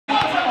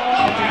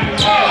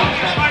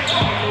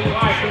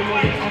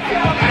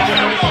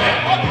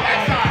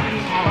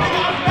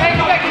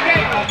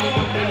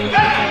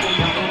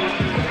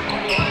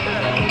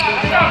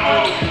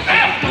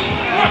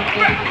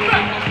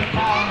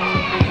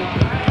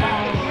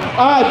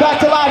right, back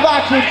to live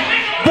action.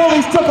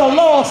 Bullies took a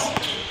loss.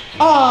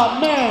 Ah,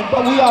 man,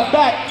 but we are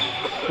back.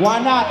 Why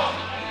not?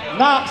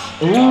 Knox.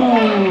 Ooh.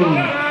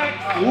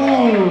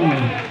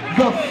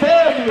 The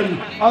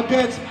family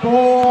against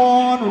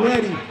Born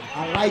Ready.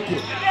 I like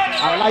it.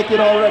 I like it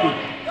already.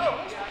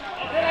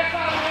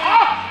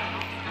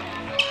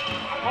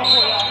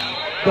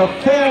 The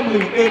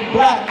family in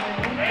black.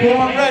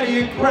 Born Ready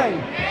in gray.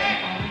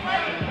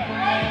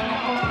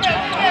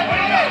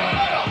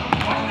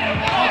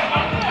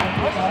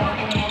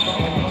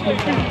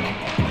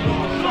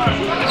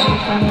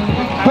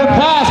 Good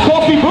pass,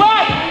 Kofi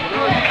Black.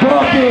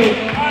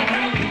 Broken.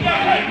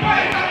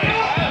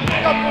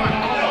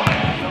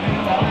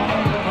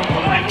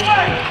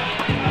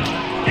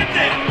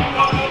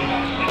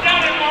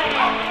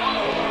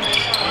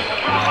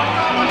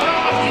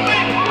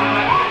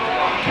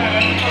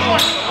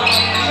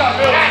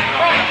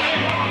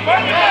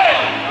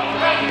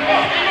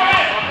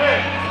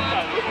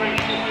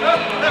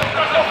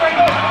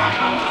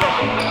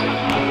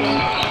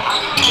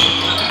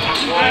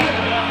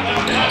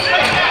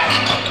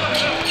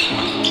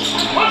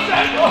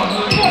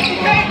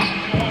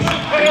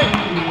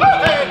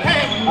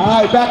 All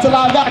right, back to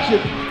live action.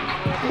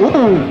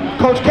 Ooh,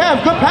 Coach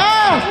Kev, good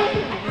pass.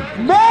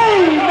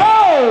 Man,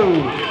 no.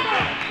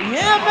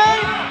 Yeah, man.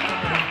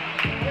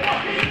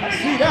 I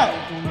see that.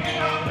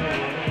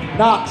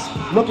 Knox,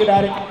 looking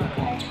at it.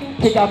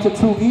 Kick out to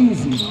Too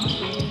Easy.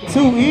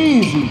 Too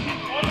Easy.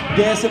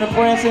 Dancing and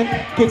prancing.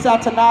 Kicks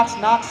out to Knox.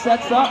 Knox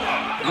sets up.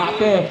 Not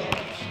there.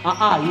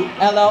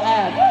 LL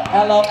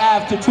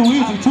Ave to Too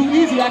Easy. Too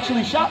Easy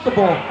actually shot the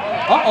ball.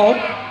 Uh-oh.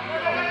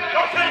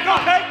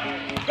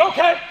 Go,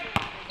 Kay.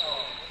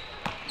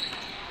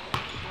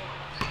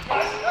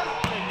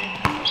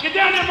 Get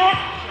down there, Mark.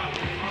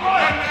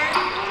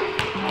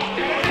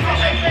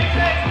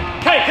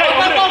 Hey, go.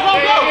 What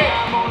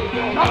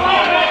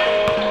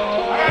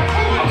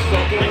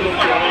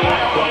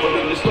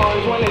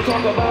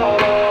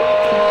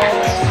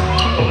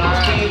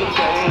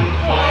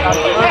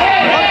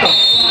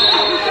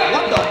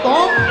the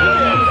fuck?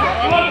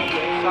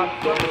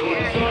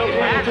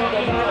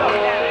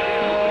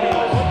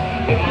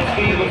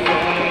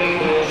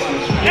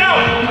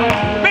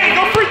 Man,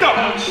 go free throw.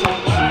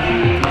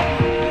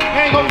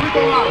 Man, go free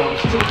throw line.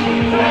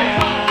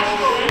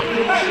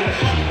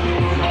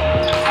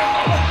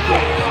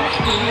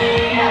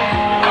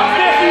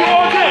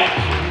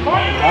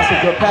 That's a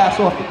good pass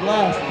off the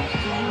glass.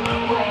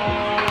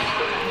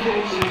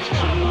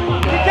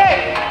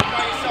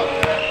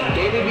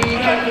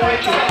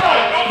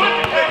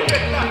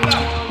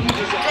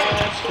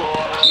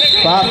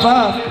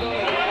 5-5.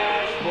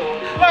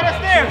 Look, it's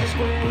there.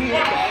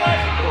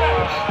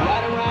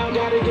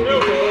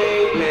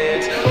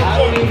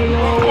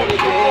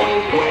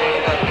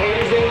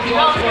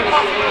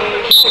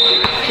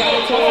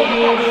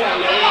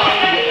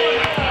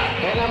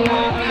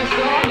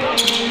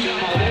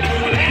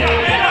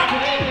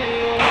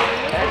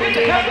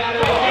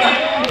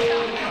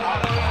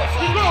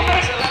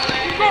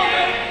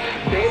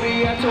 Baby,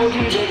 I told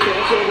you to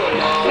cancel the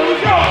line. Here we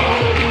go.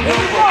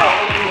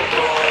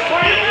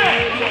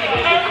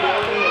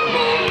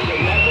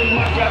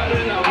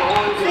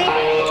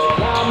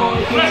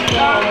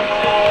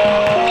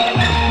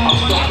 I'm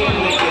stuck in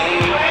the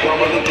game. Don't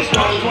believe these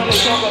stories when they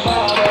talk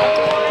about it. I'm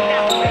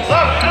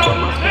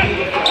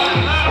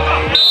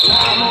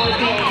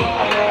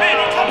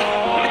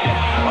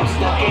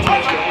stuck in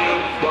the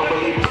game. Don't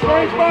believe these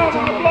stories when they talk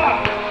about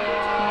it.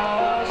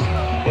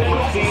 It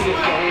must be the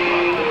game.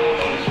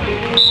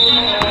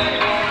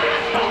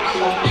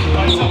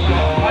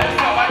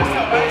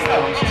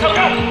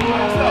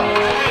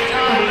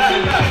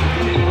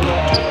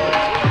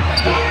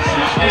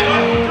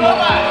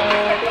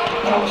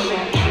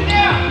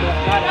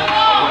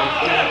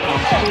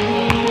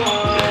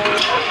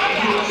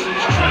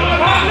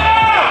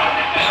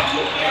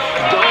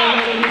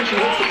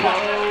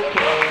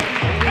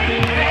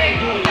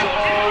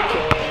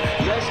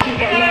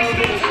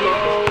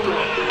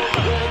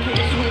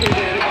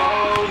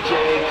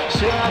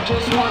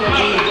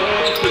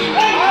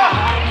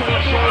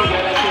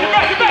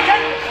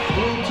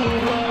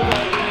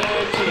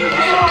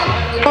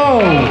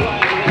 Oh,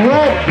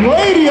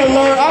 Brady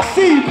alert. I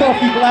see you,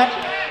 Kofi Black.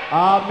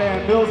 Ah,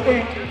 man, Mills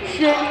Inc.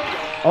 Shit.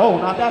 Oh,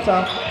 not that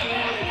time.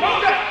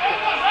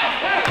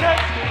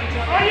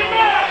 Are you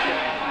mad?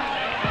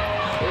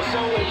 It's so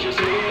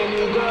interesting,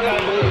 you girl, I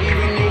believe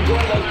in you, girl,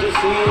 I just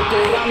see you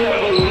through. I'm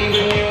never leaving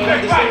you, I'm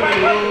just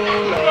leaving you.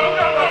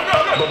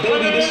 But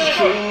baby, this is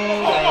true.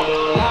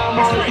 I'm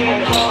on the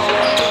game.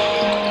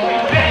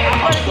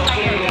 I'm stuck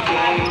in the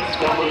game.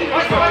 Don't believe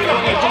it's story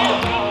when they talk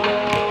about it.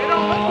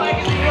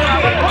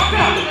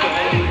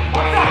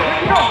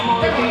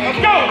 Let's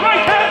go,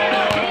 right hand.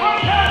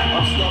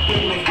 I'm stuck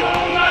in the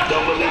game.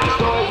 Don't believe the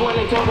stories when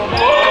they talk about it.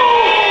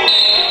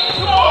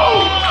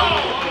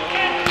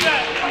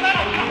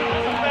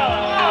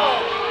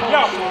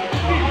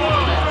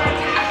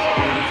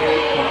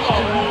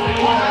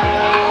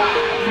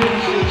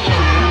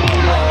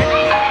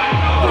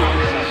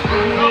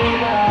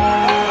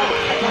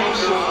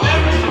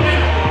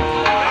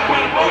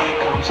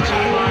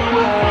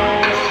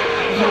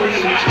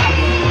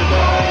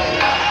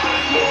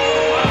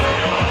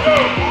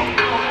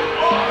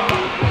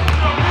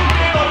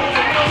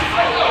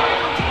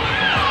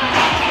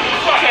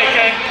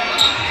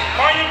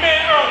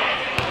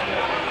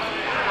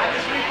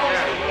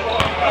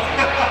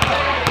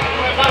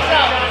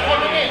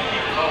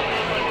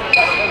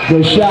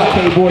 Good shot,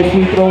 K-Boy.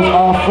 Free throws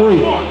are free.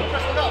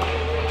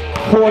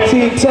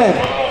 14-10.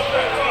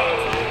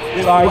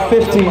 All right,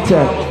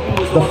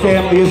 15-10. The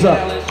family is up.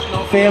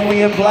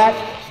 Family in black,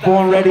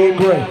 born ready in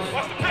gray.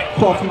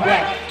 Coffee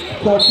Black.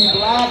 Coffee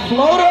Black.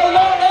 Floater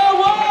alert, air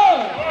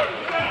one!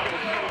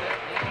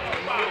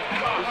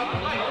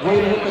 Way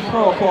to hit the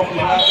curl, Coffee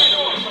Black.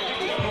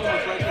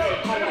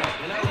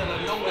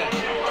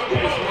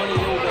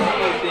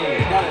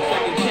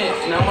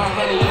 Now my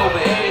honey over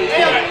everything.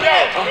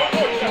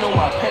 You know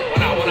my pet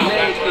peeves and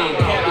everything.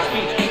 Campus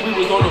Beach, we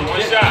was on them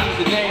jet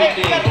skis and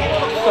everything.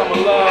 Summer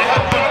love,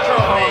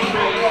 palm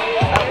trees.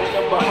 Out in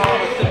the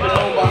Bahamas, sipping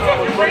on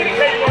Bahamas breeze.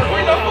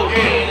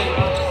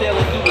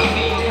 Sailing through the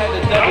seas, had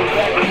to double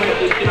back and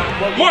hit this shit.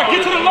 Mark,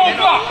 get to the low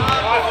block.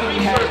 We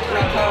had a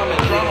great time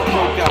and drama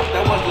broke out.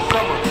 That was the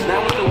summer,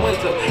 now it's the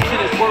winter. Shit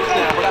is worse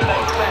now, but I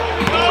bounce back.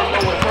 You don't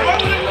know what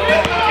hurt me, Lord.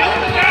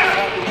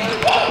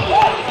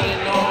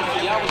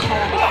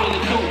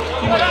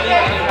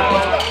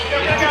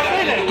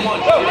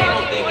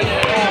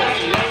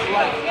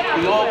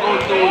 We all go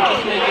through it,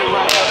 just make it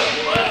right.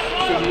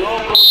 So we all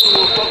go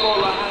through it, fuck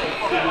all our hype.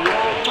 So we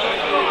all try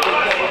to get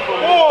together from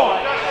the fight.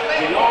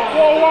 We all have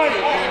to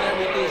take when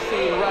everything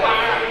seems right.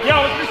 Yo,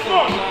 it's this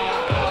song.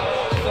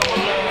 Some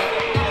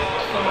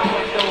of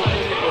us don't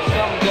get it, but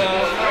some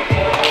does.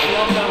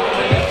 I'm not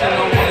reminiscing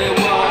on what it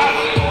was.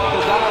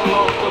 Cause I done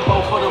lost to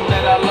both of them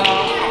that I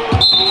love.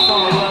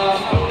 Some of love,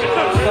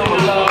 some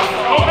of love.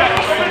 Some of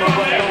us don't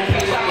get it,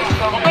 but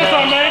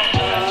some does.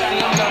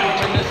 See, I'm not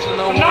reminiscing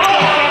on what it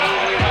was.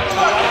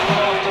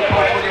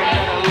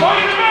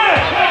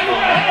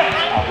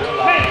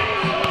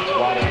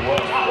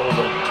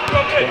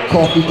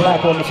 Coffee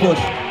Black on the push.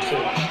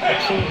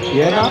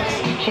 Yeah, Knox?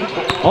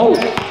 Oh.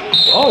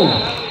 Oh.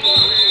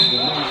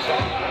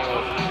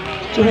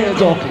 Get your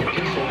hands off him.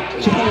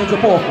 Get your hands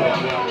up off him.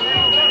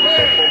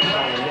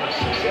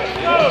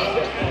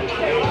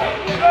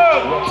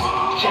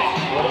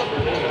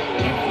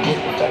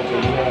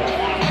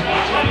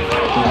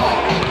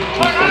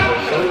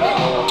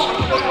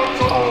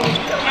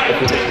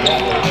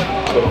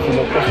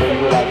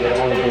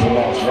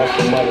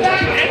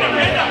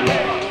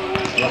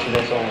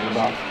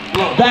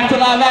 Back to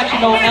live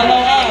action on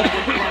LOL.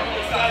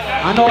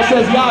 I know it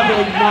says y'all, but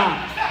it's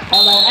not.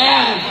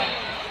 LOL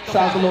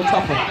sounds a little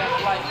tougher.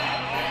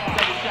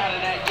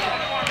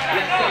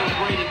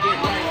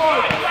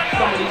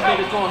 Some of these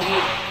niggas on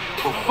here,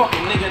 but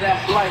fucking nigga,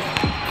 that's life.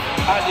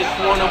 I just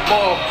wanna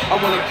ball, I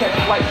wanna catch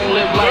flights and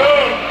live life.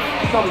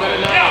 Some got a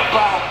 9 to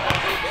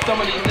 5,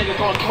 some of these niggas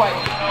on twice.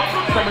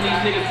 Some of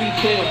these niggas be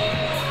chill,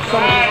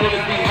 some of these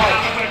niggas be hype,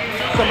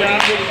 some of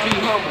these niggas be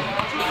humble.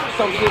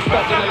 Some still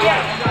stuck in the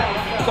life.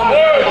 Some of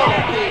these niggas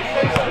got kids,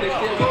 they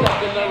still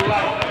stuck in the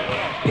life.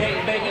 Gang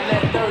banging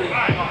that dirty,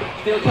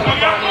 still trying to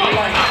find their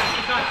life.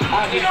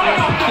 I just want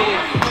some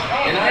kids,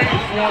 and I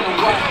just want a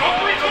wife.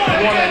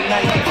 Want a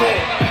nice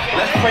crib.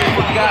 Let's pray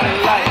for God in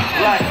life.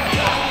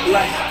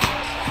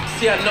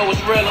 See, I know it's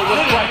real and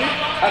what's right.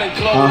 I done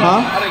glowed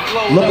up, I done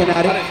glowed Looking up,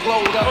 at it. I done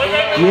glowed up.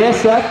 Yes,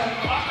 sir.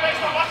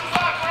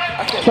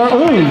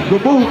 Ooh,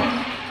 good move.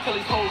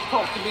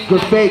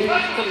 Good fake.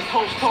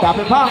 Stop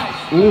and pop.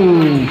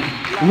 Ooh.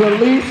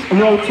 Release,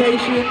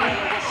 rotation,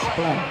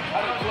 splash.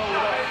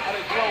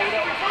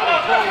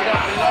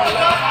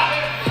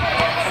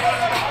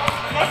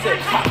 I said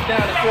top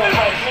down and throw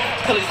right.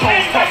 Till his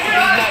hoes talk to me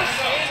nice.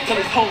 Till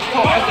his hoes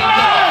talk to me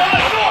nice.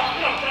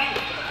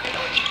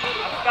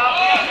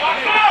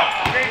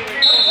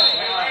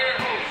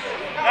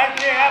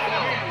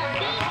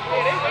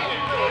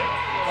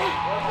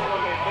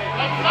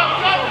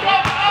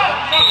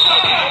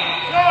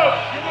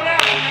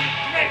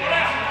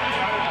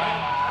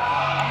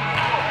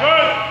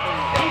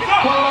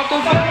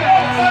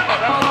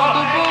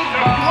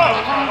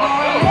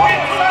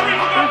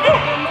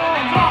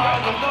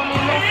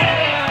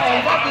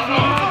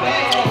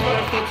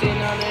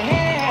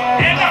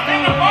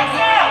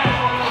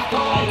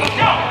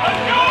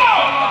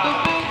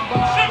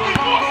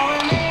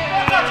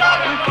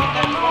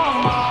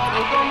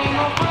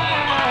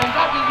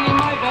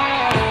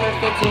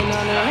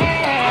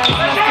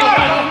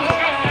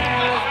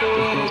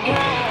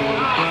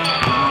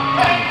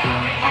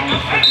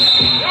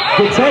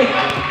 Good take.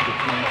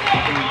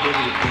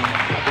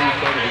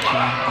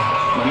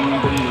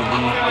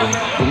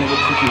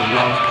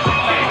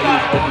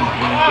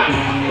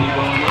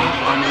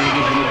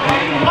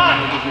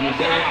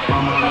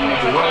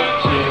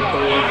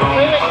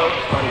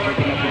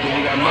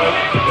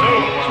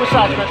 Switch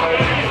sides, Chris.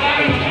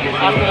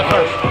 After the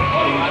first.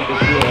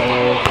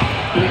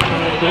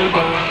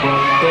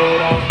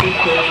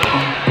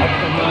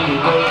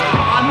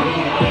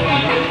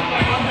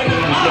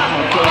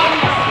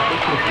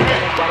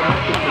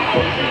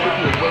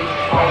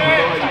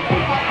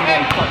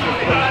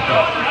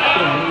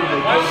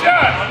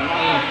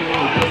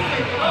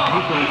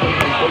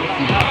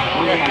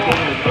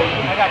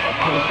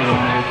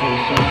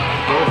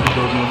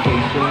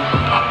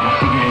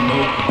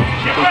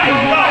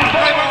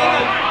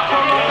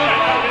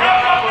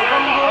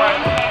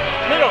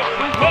 Middle.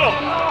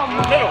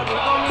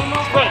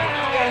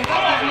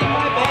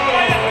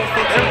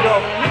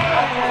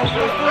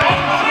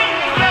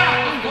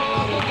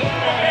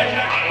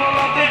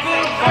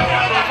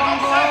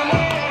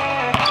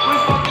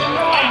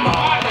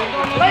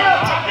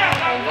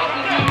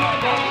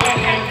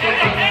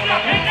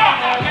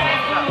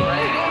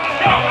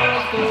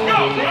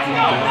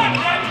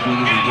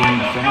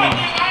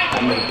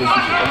 I met a bitch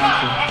who's a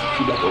dancer.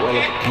 She got the roll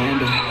up a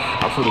panda.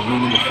 I put a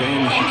ring in the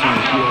fan and she told me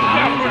she had a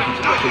man. But she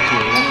took a picture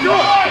of him.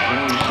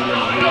 She let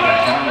me hear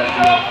that time. Like she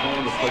had a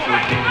phone. The fuck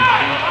was doing this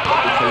thing.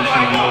 The place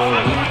she know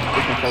her again.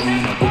 It's the fucking in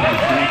my book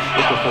again.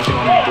 It's the first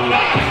time I do it.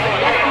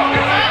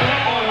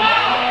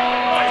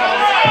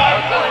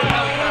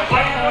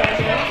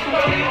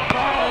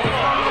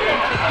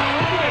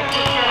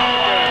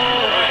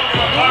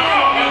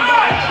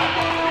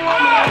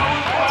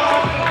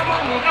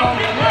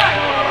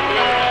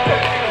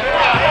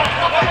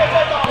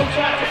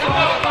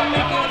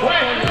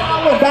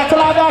 Back to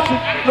live action.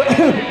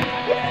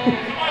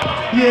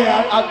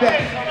 Yeah, I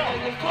bet.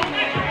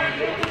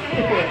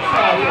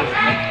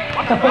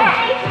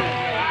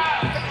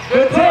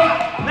 Good take.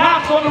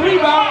 Knox on the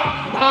rebound.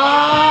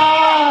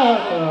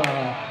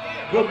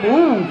 Good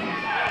move.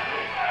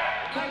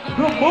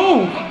 Good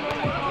move.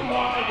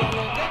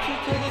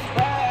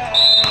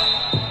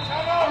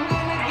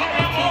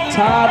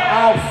 Time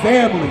out,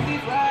 family.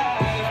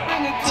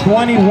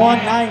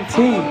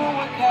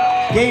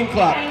 21-19. Game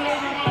clock.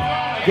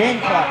 Game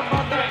clock.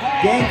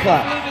 Game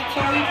clock.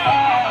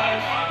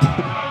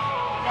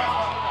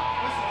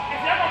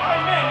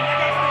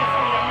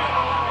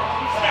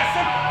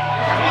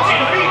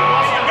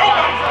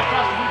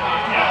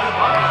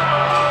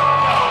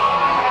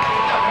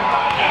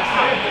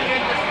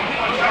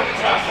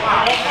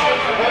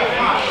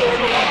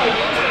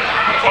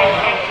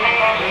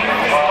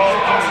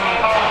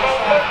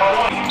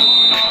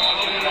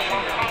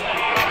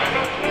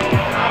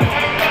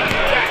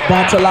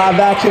 Back to live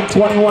action,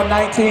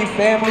 21-19,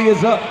 family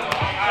is up.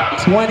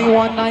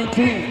 21-19.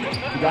 You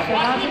got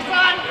that, Najee?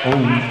 Oh,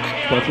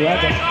 thought you had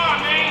that.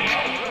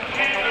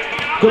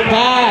 Good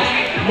pass,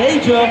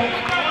 Major.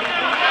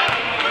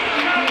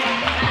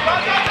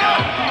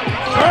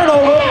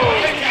 Turnover.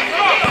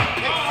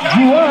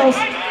 Jewels.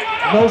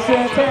 No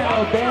Santana,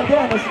 no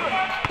bandanas.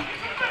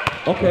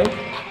 Okay.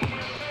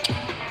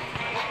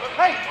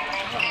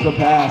 Good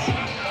pass.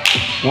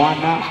 Why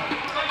not?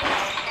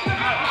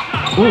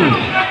 Ooh.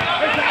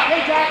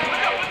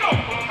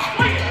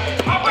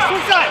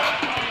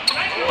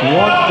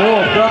 One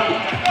more, bro.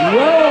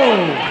 Whoa!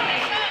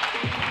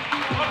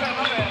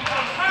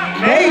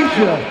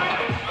 Major!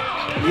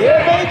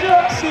 Yeah, Major,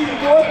 I see you,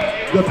 boy.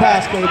 Good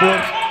pass, K-boy.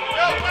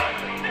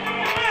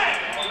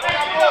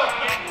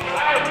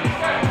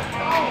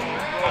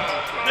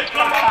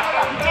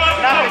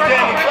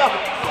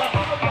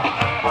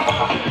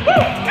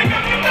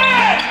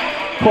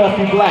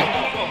 Coffee Black.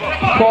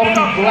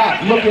 Coffee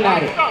Black, looking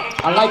at it.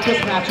 I like this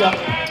matchup.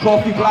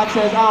 Coffee Black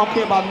says, I don't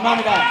care about none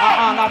of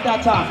that. Not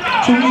that time.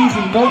 Too easy.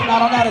 Nope,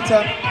 not on that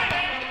attempt.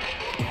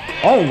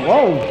 Oh,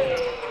 whoa.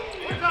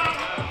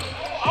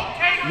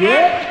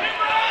 Yeah.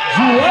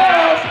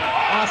 Jewels,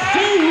 I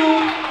see you.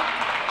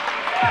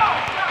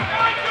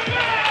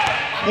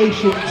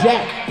 Asian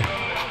Jack.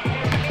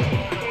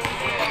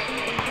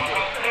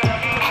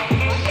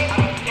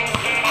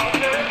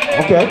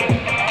 Okay.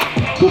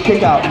 Good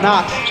kick out.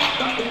 Knox.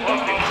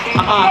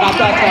 Not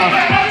that time.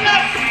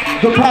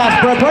 Good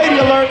pass, Brett Brady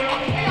alert.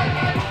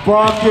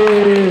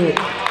 Bucket.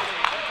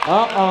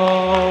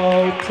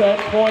 Uh-oh,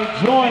 10-point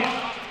joint.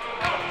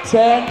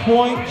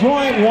 10-point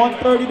joint,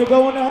 1:30 to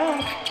go in the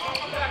half.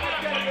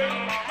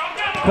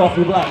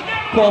 Coffee Black,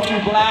 Coffee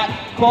Black,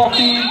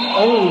 Coffee,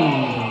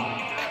 oh.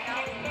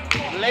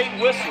 Late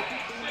whistle.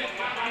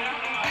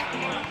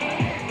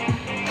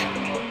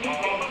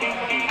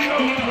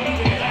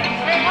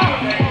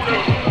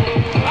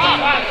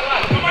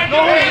 No,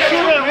 he's a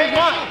shooter, he's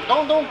not.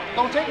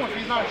 Don't take one if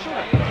he's not a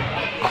shooter.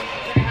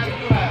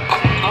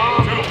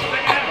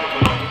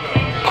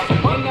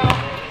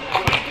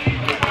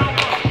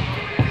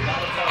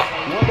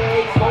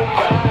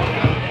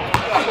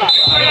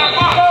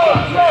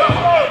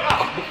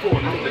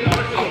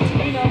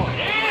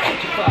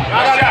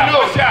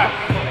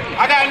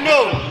 I got no.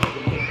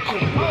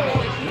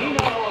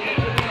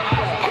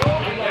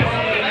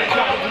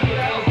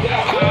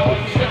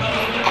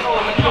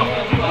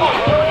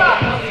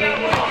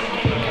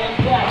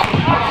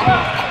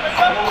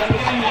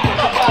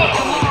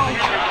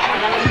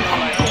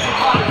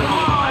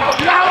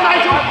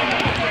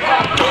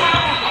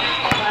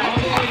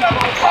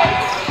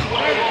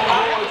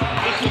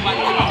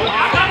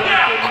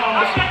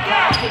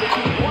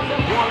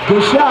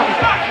 Good shot.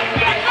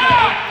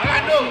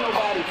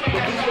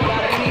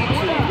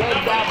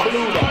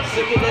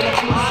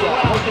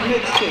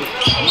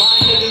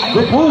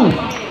 Good move.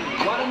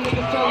 Why them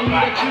niggas telling me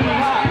that you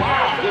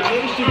hot? Your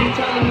niggas should be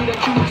telling me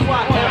that you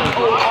twat.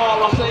 L-O-R,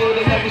 I'll say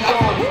it in every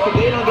song. Cause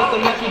they don't get the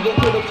message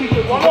until the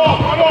teacher was on.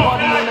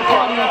 Party in the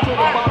party until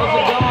the bottles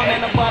are gone.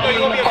 And the body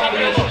in the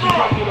party until she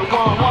drop you the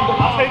wrong.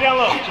 I'll stay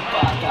down low. $5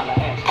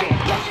 ass game,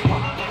 let's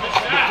run.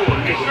 Before a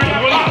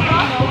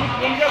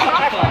nigga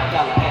pay $5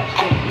 ass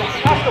game, let's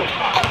run.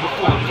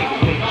 Before a nigga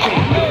pay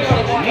change.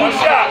 One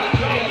shot.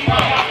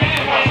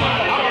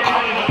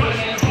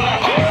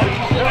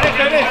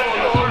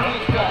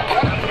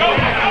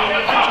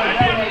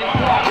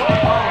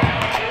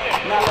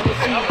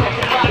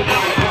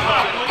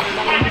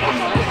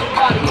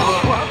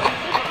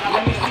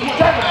 Let me see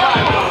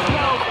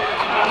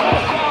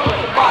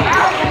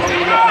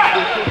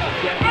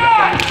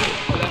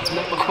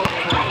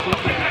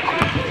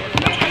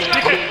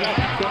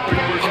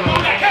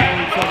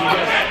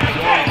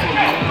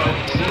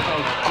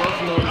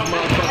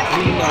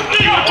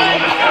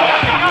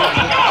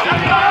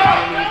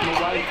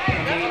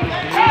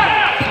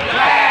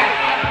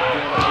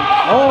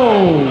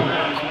Oh.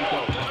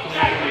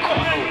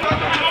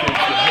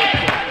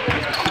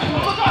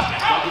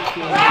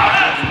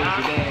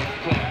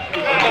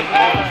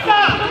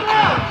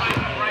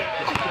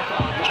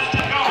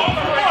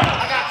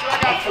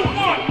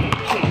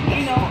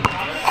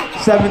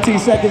 I 17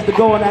 seconds to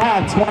go in the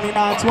half,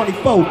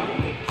 29-24.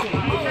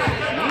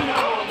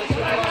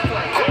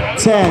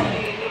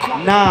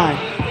 10, 9,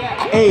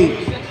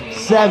 8,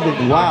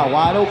 7. Wow,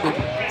 wide open.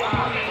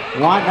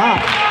 Why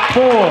not?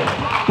 4,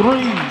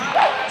 3,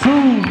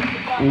 2,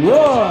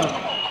 1.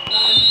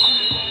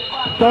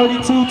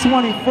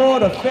 32-24.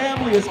 The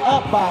family is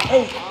up by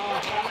 8.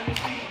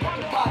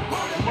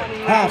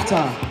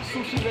 Halftime.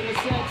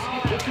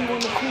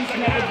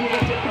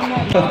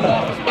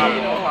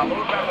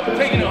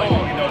 Taking it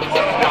home, you know,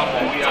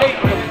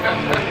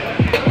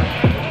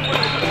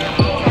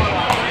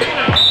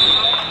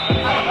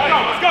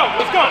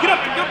 let's go, get up,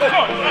 let's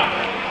go.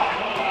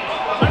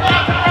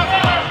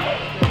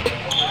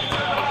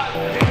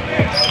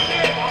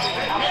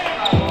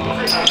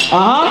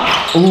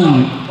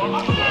 Ooh.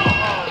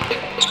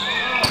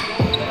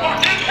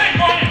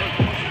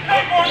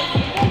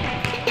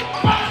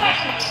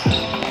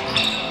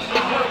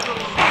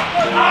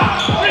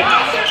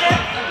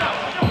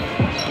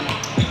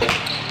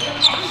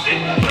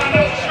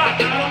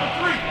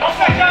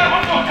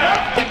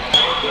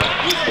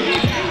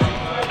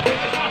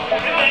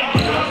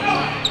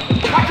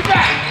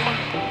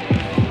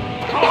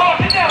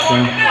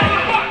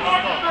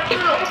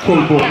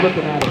 'K-Boy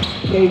looking at it.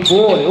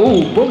 K-Boy,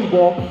 ooh, bully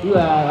ball.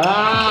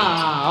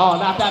 Oh,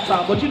 not that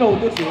time, but you know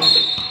what this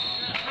is.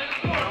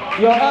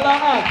 Yo,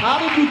 LLX, how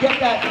did you get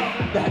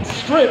that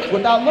strip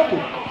without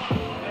looking?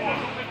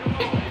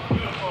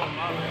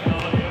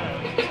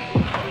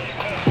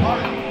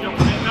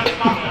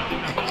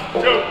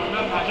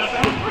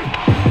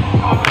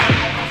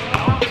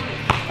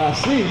 I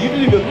see, you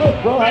didn't even look,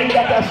 bro. How you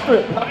got that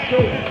strip? That's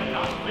good.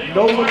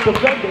 No look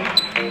defender.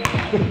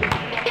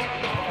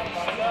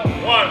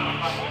 One.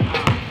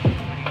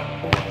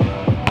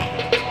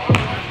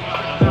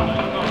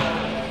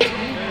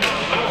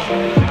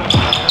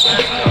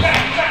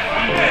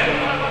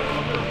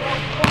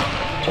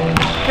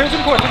 Take it to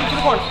the court, take it to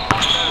the court.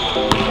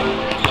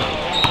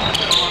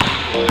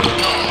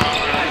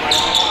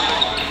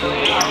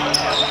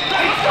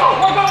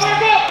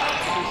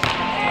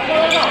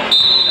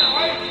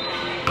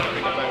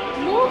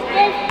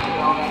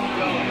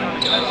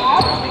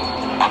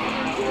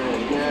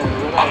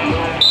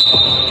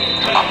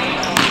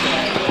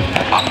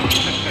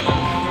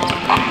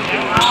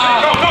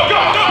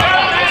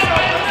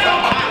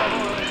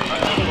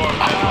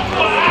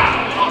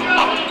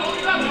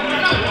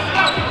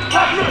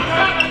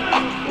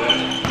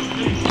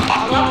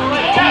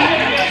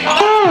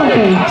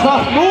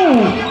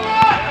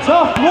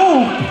 Tough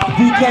move.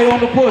 DK on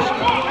the push.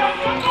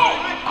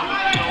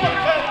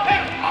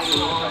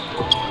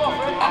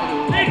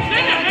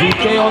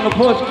 DK on the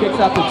push, kicks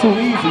out to too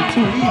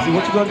easy.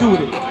 What you gonna do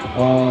with it?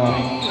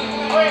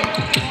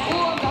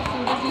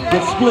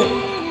 Good split.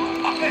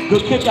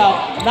 Good kick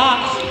out.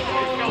 Knox.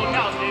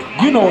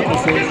 You know what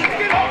this is.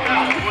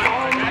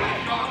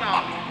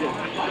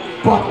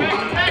 Bucket.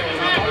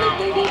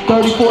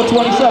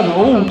 34-27.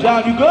 Oh,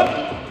 John, you good?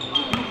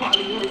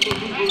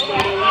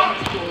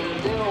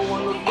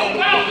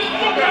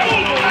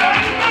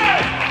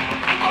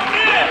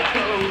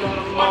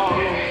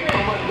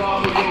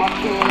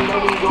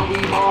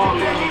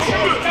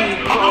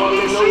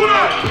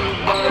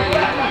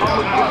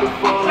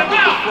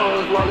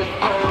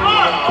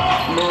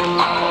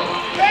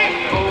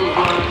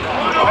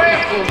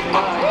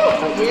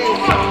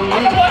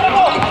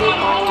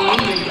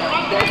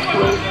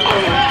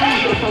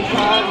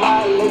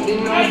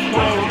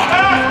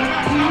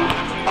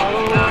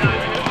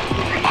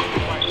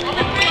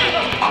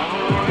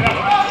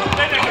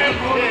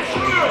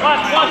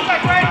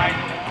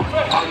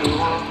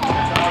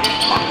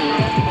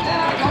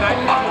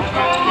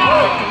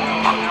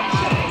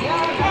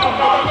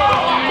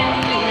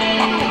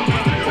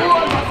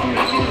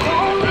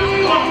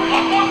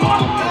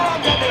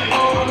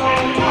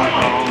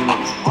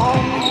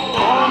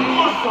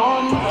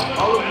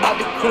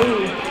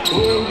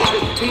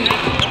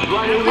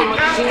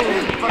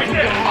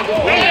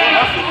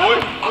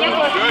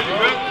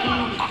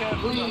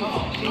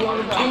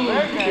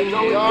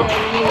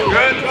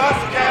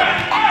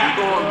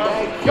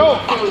 Yo,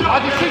 our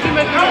decision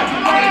making.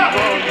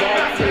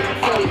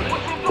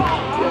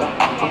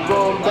 I'm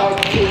going back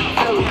to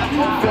Philly.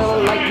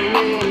 Feeling like the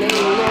man ain't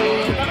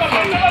lame.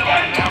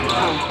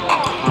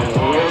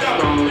 I'm real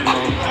strong, man.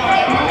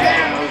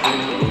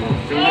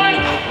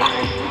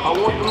 I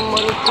want the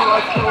money so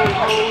I throw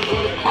holes in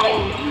the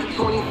plane.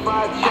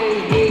 25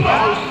 chains, big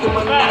house to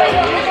my name.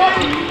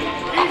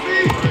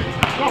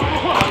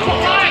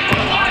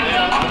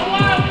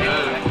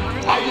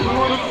 I just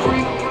want a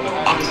freak.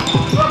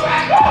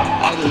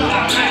 I just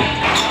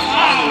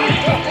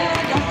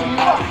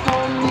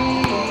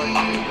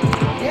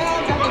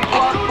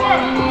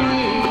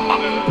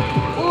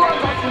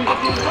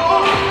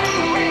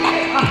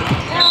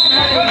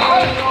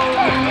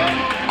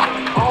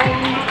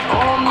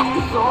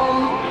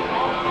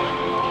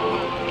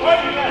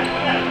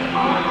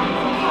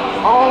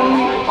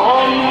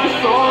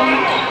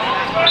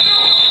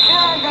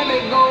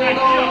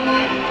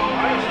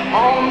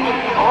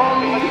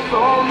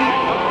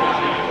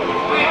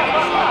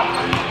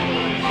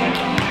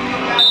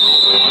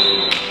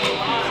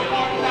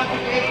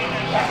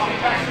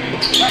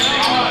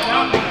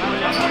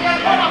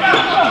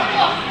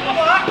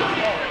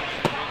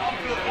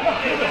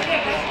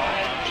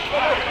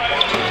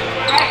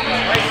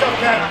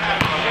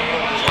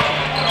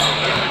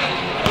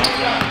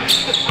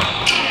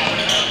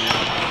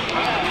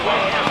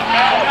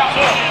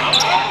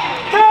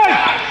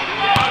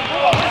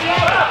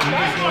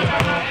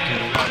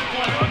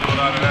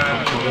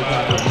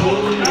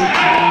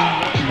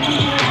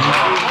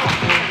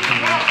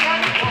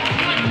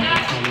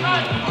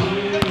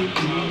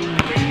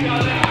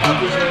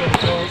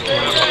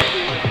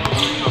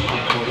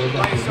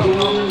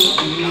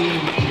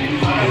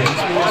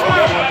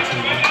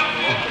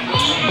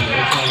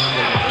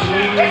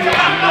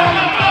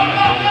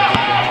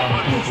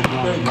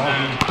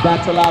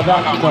Back to live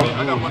action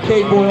though.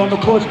 K-Boy on the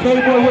push.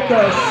 K-Boy with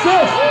the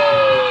assist.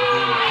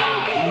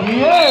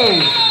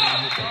 Yay!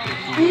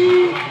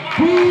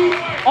 EDR.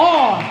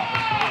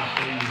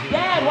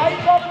 Dad, why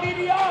you calling me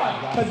EDR?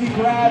 Because he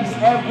grabs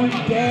every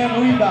damn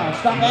rebound.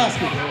 Stop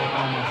asking.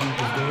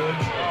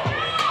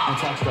 And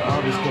talks to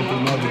others because they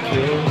never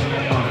care.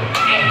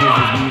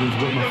 Business meetings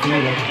with my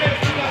feeler.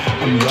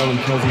 I'm yelling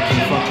because he can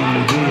fucking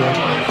me here.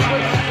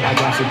 I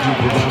got some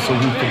people down so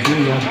we can be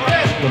here.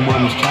 The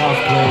money's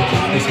child's play.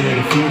 It's here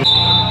to feed it.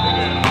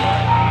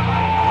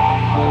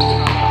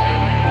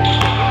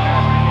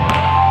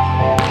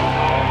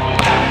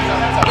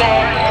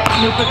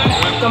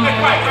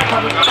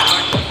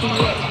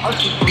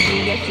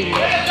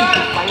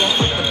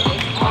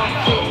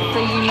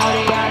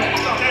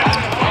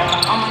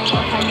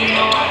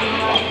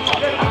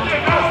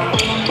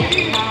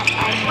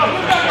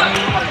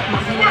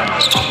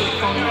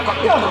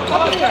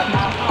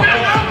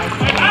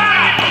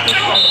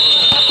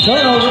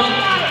 Turnover.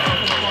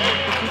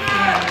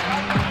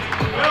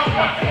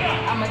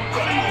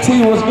 T,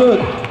 what's good?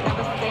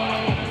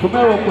 Come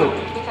here real quick.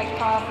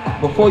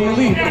 Before you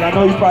leave, because I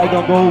know you're probably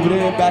going to go over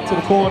there, back to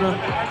the corner,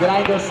 then I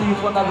ain't going to see you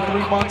for another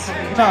 3 months. You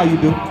know how you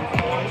do.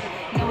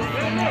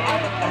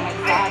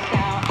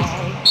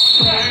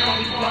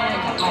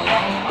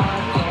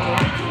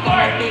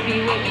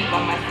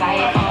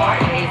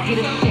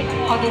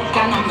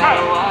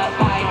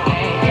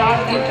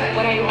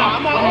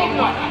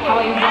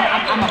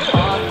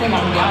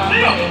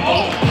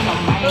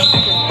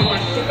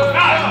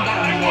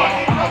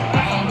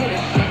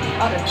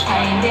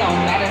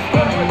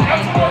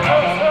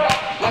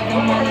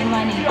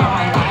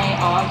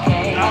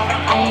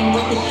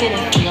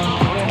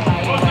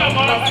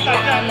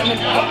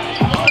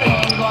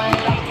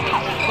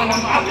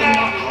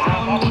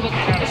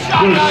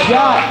 Good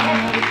shot.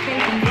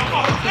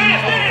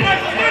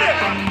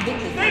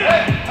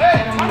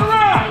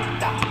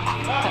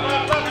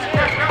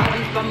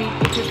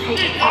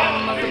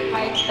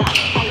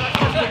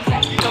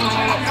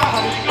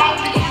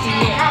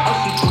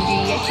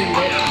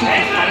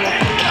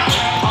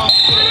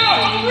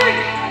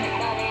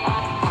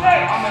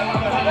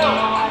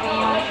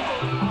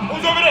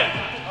 Who's over there?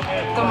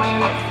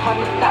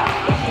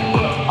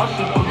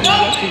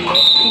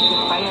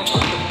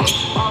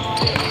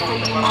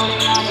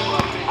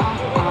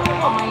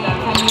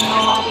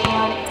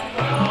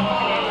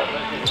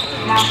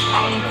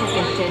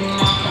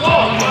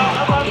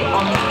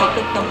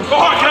 Go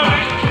hard, Kevin.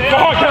 Go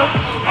hard, Kevin.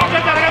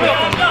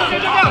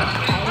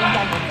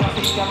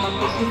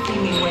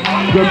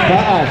 Good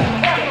pass.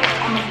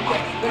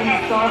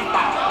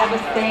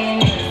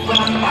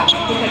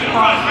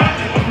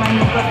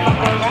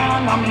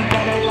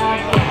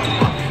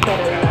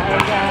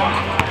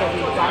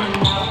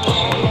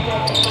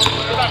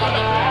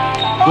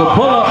 Good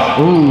pull up.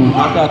 Ooh,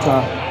 not that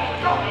time.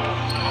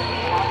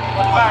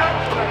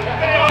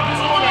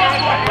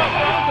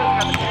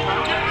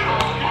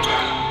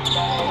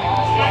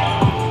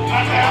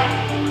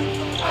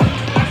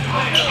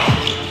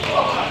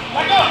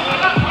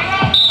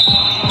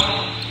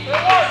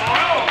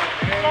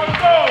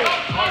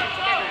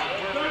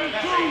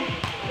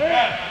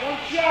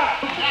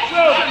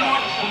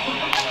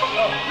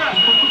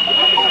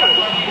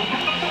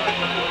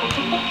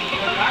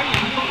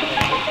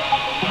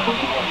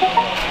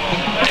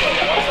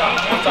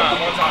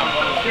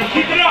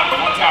 Keep it up.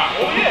 One time.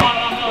 Oh, yeah.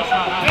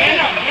 Hand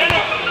up. Hand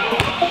up.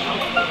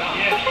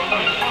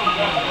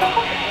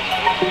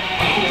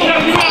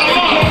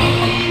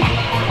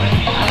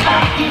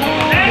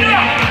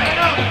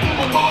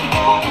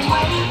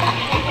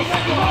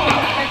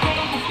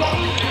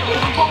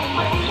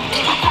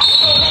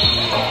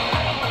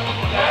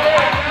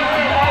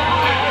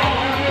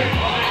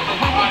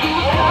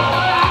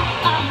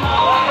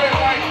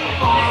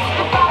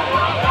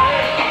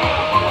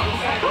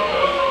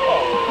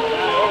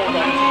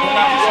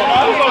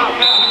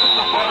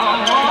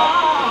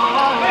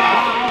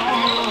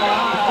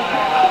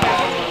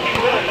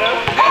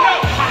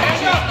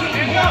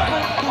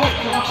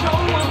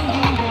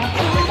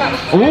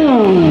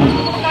 Ooh,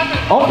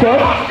 okay.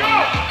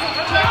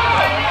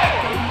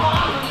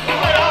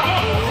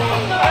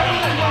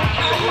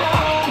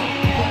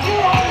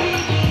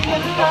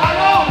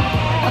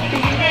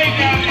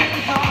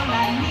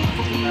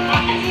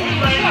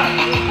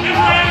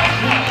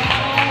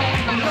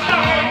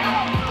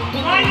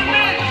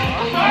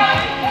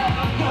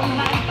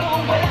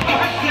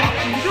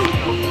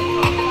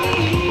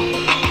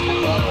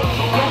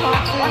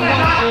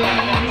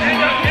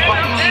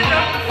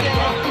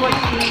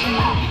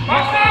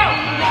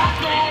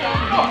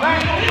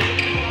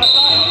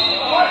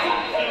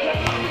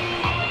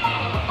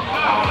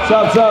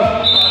 Subs up.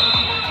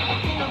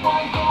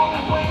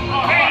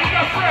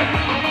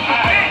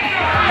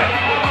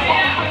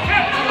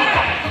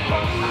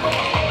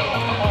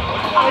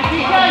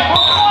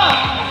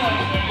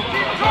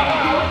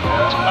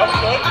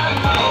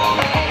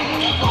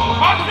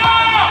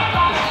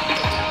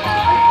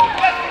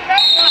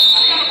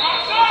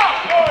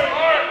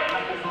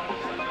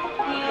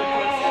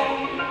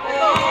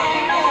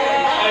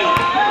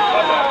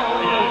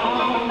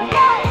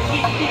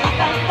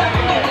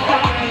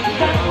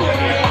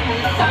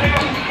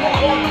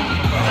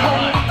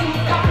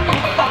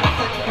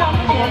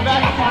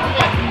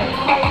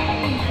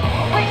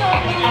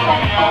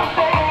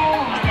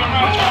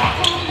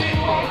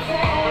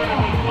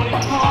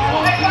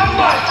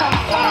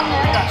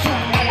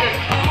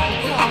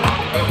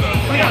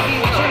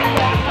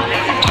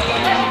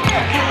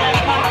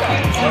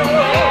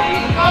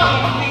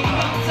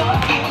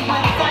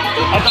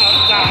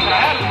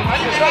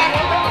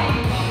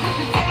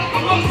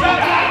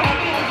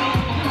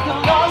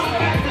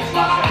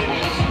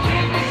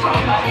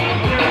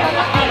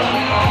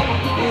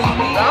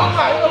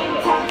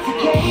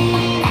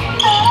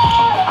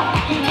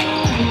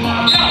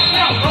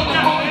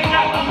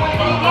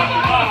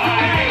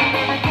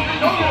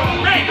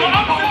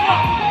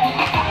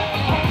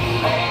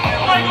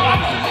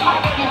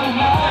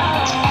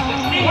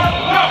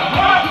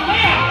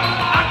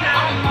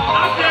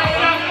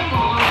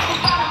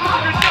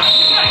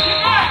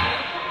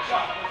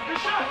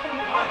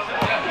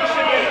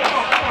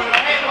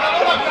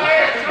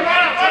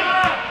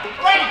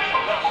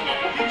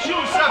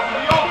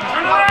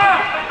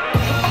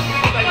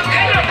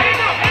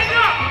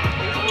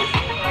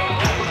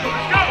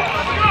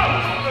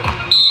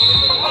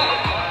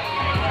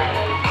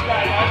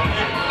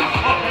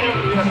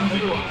 Major,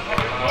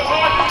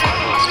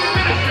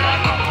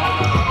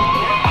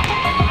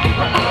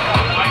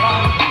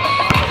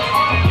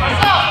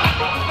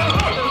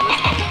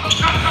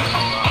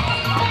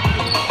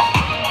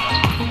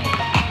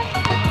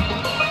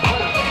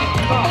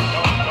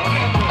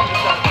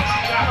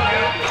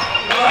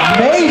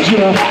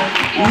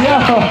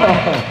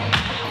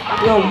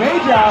 yo,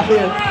 Major out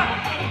here.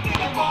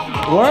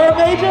 Word,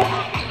 Major?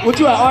 What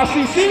you at,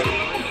 RCC?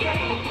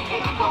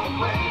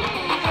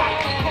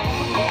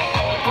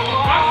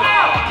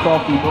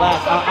 Coffee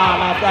black,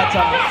 not that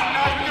time.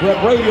 Red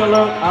Brady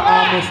alert,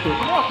 missed it.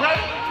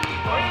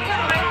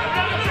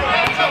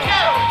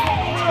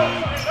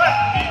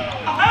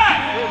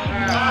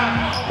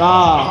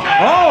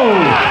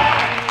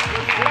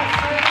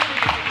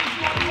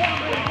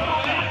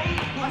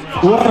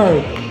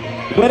 Word.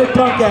 Where the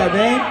dunk at,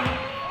 man? I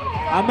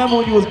remember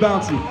when you was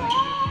bouncy.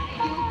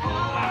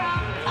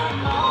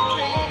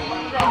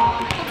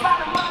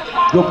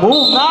 Your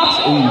move, Knox?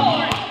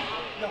 Ooh.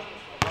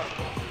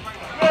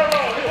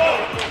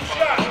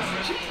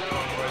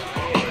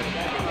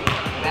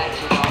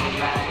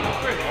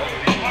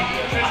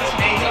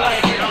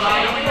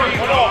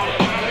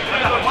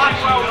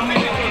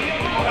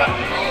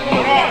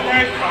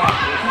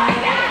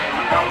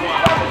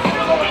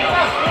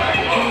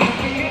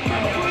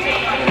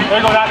 There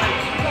you go, that's it.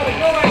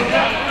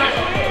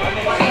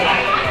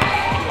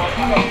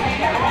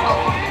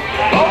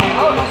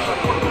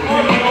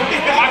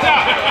 Watch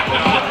out.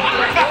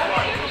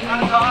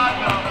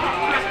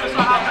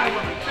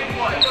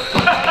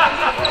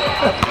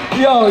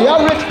 Yo,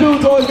 y'all rich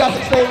dudes always got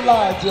the same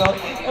lines, yo.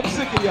 I'm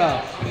sick of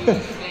y'all.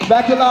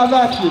 Back to live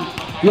action.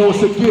 Yo,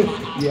 it's a gift.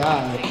 Yeah,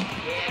 all right.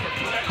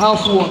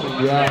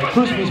 Housewarming, yeah, all right.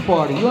 Christmas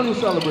party. You don't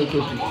even celebrate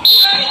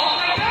Christmas.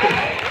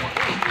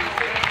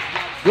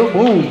 Good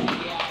move.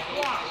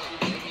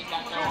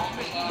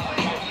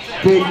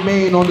 Big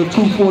Maine on the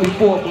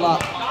 244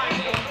 block.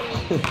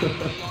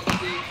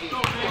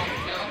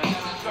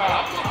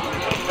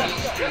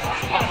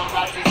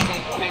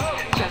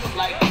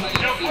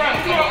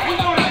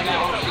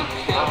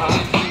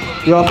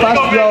 You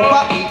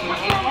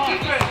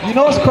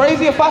know what's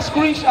crazy? If I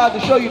screenshot to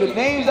show you the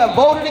names that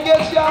voted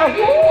against y'all,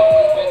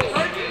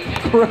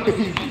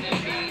 crazy.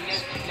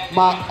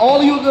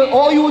 All you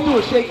would do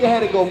is shake your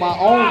head and go, my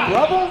own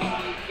brother?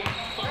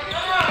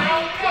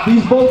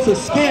 These votes are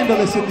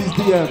scandalous in these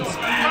DMs.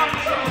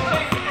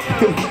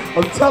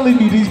 I'm telling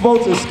you, these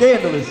votes are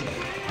scandalous.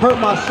 Hurt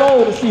my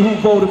soul to see who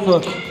voted for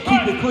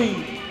Keep It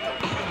Clean.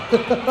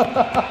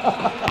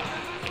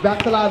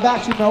 Back to live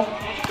action, though.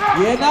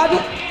 Yeah,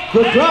 Nadia?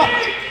 Good drop.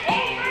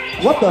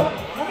 What the?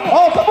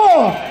 Oh, come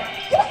on.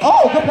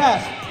 Oh, good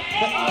pass.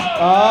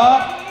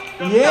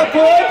 Yeah,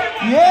 boy.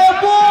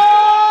 Yeah, boy.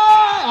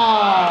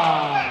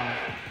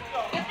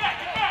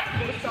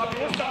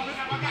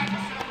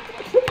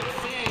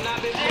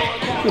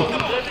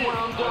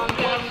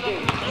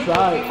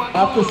 Sorry.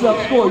 After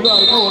Seth score, you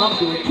already know what I'm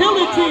doing. Kill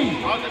it, team.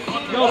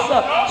 Yo,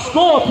 Seth,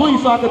 score,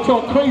 please, so I can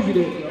talk crazy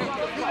there.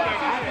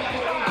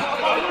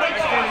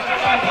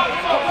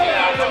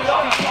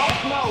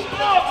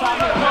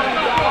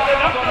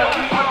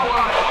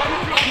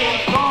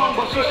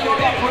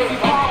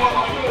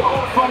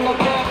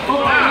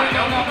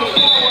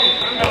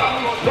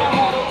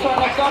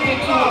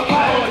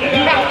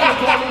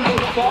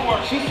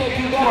 She said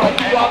you got her,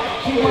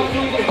 she went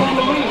through the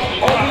family.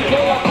 Every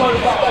day I told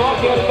her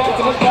about get it back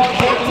to this guy,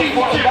 get it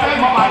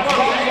back, mama.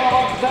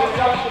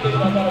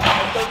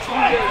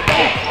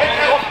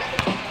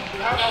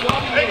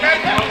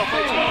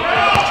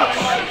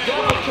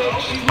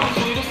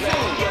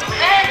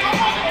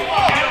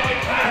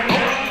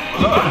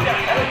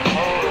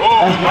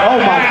 Oh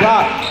my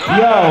God.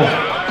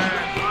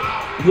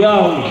 Yo,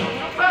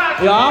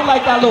 I don't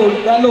like that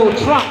little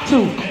trot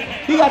too.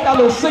 He got that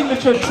little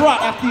signature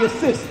trot after the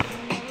assist.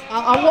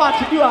 I'm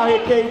watching you out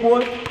here,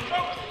 K-boy.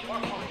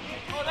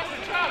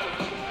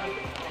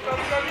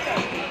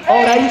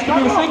 Oh, that used to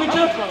be the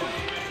signature?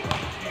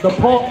 The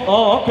pull.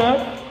 Oh, okay.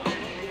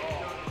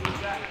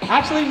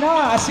 Actually,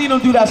 nah, I seen him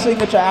do that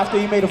signature after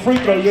he made a free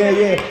throw.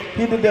 Yeah.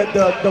 He did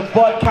the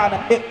butt kind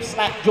of hip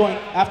slap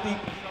joint after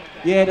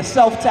the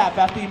self-tap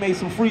after he made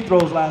some free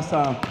throws last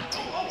time.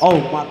 Oh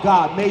my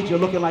God, Major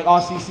looking like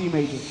RCC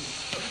Major.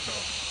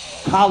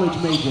 College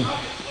Major.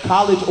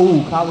 College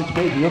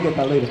Major. You'll get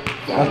that later.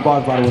 That's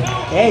bars, by the way.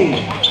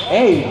 Hey.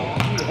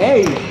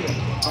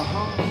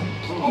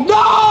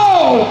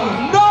 No!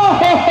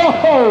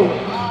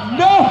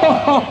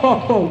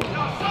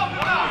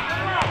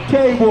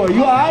 K-boy,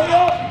 you alright,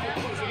 yo?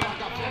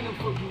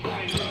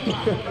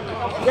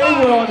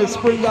 K-boy on the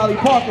Spring Valley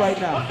Park right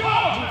now.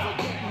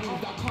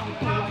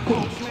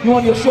 You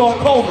on your Sean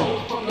Coleman?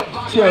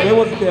 Sure, they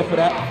wasn't there for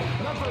that.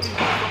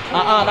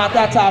 Not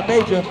that time,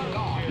 Major.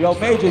 Yo,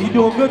 Major, you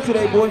doing good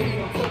today, boy.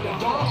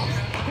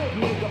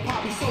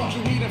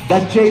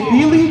 That's JB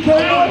Lee,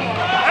 K-boy?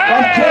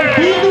 That's JB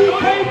Lee,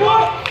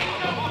 K-boy?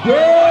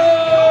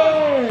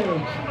 Damn!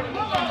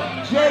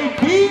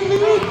 JB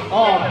Lee?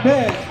 Oh,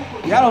 man.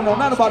 Yeah, I don't know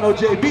nothing about no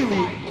JB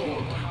Lee.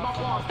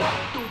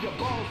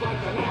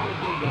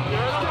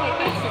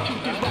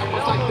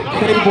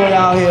 K-Boy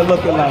out here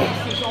looking like.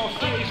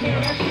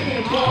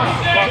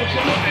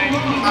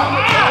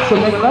 So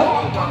make it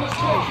left.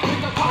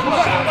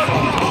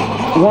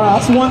 Wow,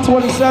 that's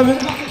 127.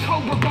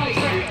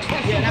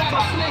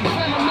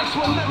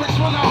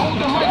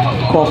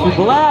 Coffee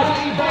Black.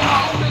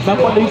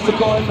 Remember when they used to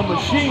call him the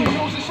machine?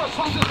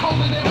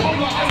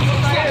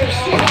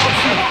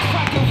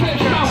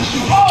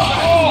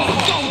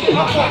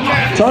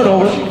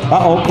 Turnover.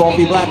 Uh-oh,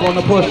 Coffee Black on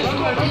the push.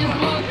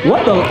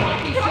 What the?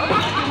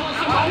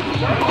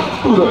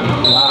 Who the?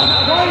 Wow.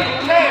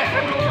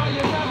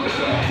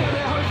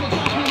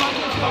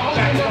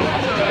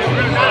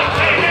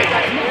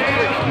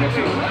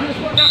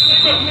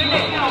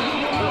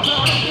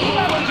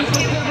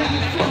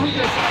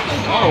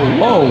 Oh,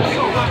 whoa.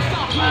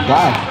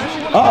 Wow.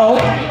 Uh-oh.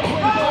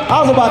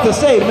 I was about to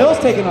say, Mills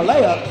taking a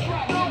layup.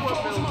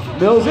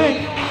 Mills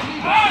in.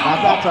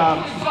 At that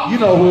time, you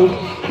know who.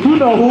 You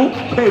know who.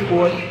 Hey,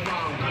 boy.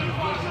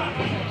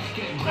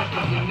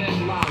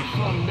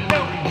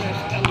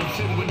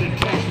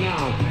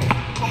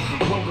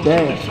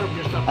 Damn.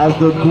 As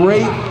the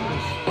great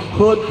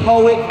hood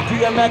poet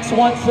DMX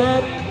once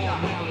said,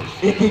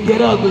 it can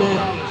get ugly.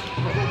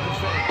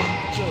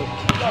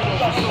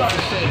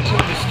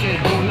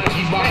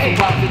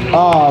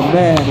 Oh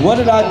man, what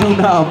did I do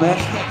now, man?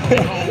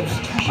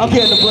 I'm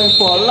getting the blame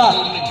for a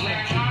lot.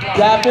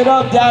 Dap it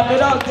up, dap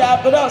it up,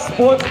 dap it up.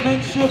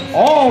 Sportsmanship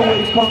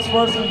always comes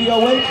first in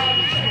VOH.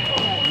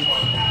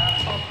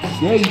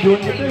 Yeah, you're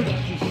doing your thing.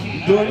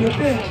 You're doing your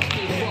thing.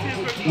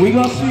 We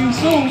gonna see you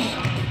soon.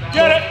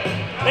 Get it?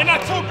 They're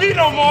not 2B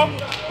no more.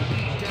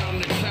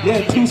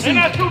 Yeah, 2C. They're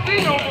not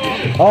 2B no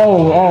more.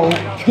 Oh.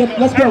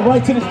 Let's get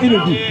right to this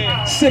interview.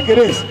 Sick of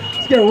this.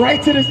 Let's get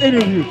right to this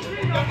interview.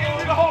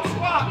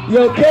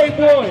 Yo,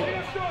 K-Boy.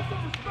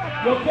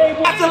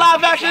 That's a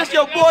live action. It's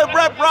your boy,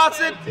 Brett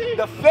Bronson.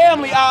 The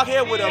family out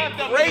here with a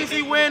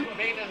crazy win.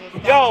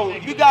 Yo,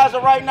 you guys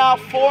are right now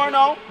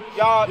 4-0.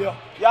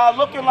 Y'all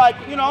looking like,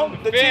 you know,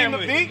 the team to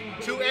beat.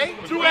 2A?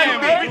 2A,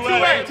 baby.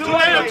 2A.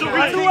 2A.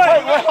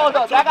 2A. Wait, hold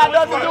up. That got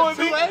nothing to do with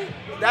me.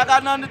 That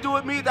got nothing to do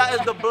with me. That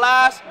is the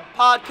Blast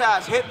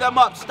Podcast. Hit them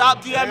up.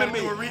 Stop DMing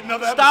me.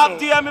 Stop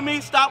DMing me.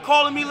 Stop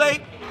calling me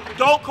late.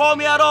 Don't call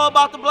me at all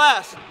about the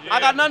Blast. I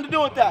got nothing to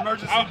do with that. I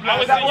was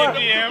in your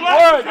DM.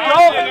 Word.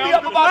 Don't hit me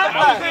up about the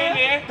Blast.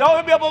 Don't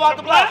hit me up about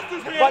the Blast.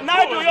 But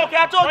Nigel, okay,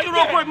 I talked to you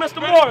real quick, Mr.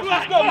 Morris.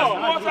 Let's go, Mr.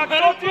 Morris. I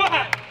can talk to you.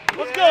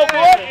 What's good, boy?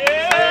 What's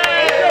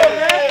good,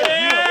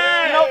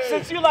 man? You know,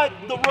 since you like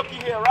the rookie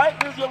here, right?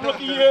 This is your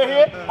rookie year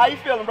here. How you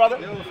feeling, brother?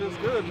 Yo, it feels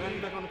good, man.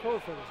 You back on the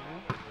court for us,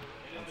 man.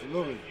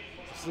 Absolutely.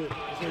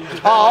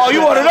 Oh,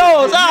 you one of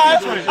those, all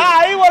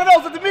right, you one of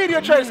those with the media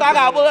trace. I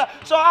got,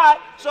 so all right,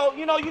 so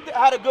you know you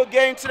had a good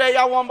game today.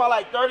 Y'all won by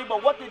like 30,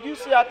 but what did you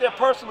see out there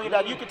personally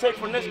that you could take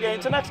from this game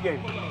to next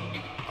game?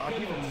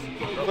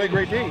 Play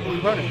great game. We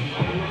running.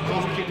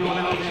 Keep doing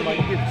that.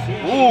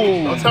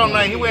 Ooh. Don't tell him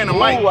that he wearing a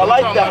mic. Ooh, I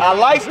like that. I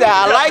like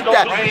that. I like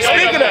that.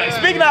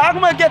 Speaking of, I'm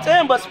gonna get to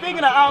him, but speaking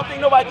of, I don't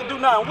think nobody can do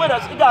nothing with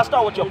us. You gotta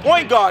start with your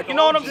point guard. You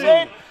know what I'm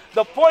saying?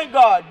 The point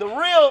guard, the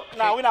real.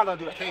 Nah, we're not gonna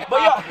do that. But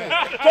yo,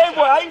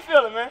 K-Boy, how you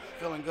feeling, man?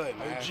 Feeling good,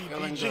 man.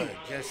 Feeling good.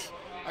 Just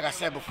like I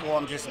said before,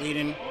 I'm just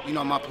leading, you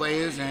know, my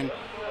players, and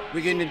we're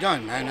getting it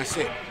done, man. That's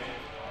it.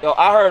 Yo,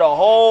 I heard a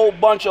whole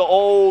bunch of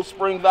old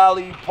Spring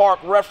Valley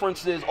Park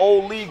references,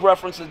 old league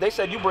references. They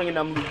said you bringing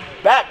them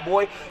back,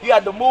 boy. You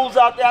had the moves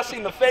out there. I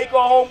seen the fake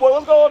on homeboy.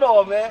 What's going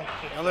on, man?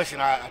 Now listen,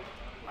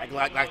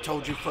 like I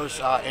told you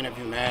first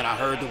interview, man. I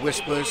heard the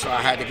whispers, so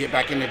I had to get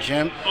back in the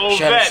gym,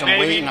 shed some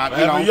weight, and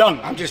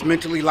I'm just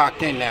mentally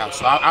locked in now.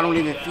 So I don't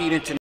even feed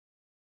into.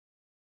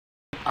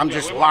 I'm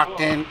just locked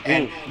in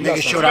and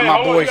making sure that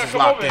my boys is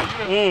locked in.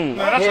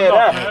 I hear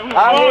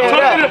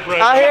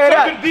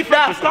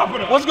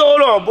that. What's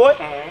going on, boy?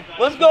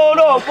 What's going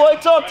on, boy?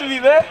 Talk to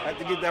me, man. I have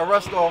to get that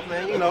rust off,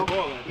 man. You know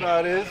how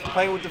it is.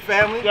 Playing with the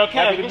family. Yo,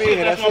 Happy to be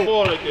here. That's it.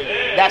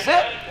 That's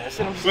it?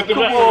 Come Come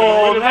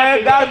on,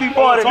 man. Gotta be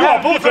more than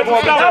that.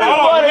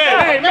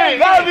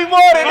 Gotta be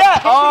more than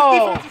that.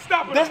 Oh,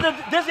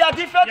 this y'all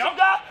defensive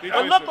guy?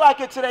 It looked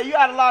like it today. You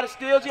had a lot of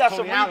steals. You had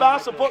some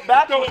rebounds, some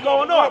putbacks. What's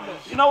going on?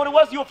 You know what it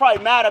was? You were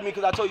probably mad at me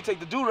because I told you to take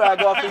the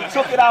do-rag off and you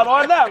took it out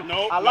on them.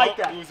 I like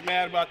that. He was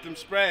mad about them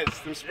spreads.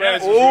 Them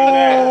spreads was really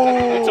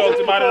mad. We talked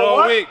about it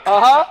all week.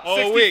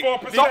 All week.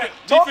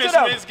 Defense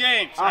wins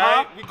games, all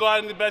right? We go out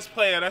in the best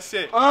player. That's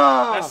it.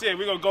 That's it.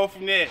 We're going to go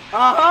from there.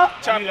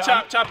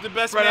 Chop the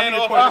best man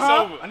off and it's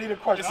over. I need a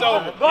question. It's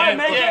over. Go ahead,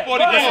 man.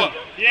 40%.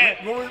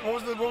 Yeah. What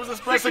was the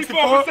spread?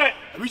 64%?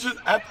 We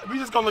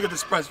just gonna look at the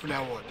spreads from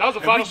now on. That was a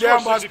if final we down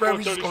score, by spread,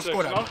 we just gonna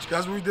 64, score that much.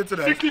 That's what we did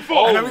today.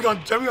 64. And then we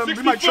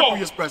might triple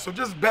your spread. So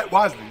just bet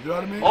wisely. You know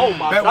what I mean? Oh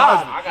my bet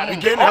God. wisely.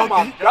 We getting healthy.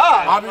 My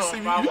God. Obviously,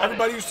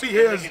 everybody you see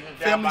here is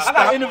family I stuff.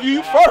 gotta interview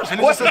you first.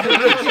 And it's just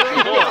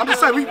I'm just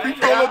saying we feel a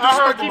little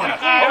disrespect about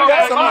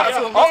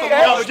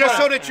it. Just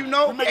so that you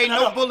know, ain't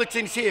no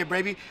bulletins here,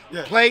 baby.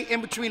 Play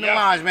in between the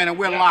lines, man, and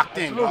we're locked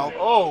in, bro.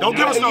 Don't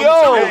give us no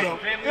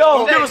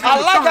Yo, give us no I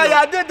like how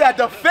y'all did that.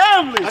 The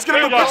family. Let's get a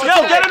new picture.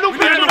 Yo, get a new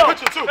picture.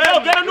 too.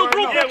 Yo, get a new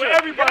group Yeah, picture. with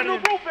everybody. Get a new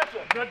group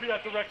picture. Gonna be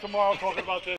at the rec tomorrow talking about this.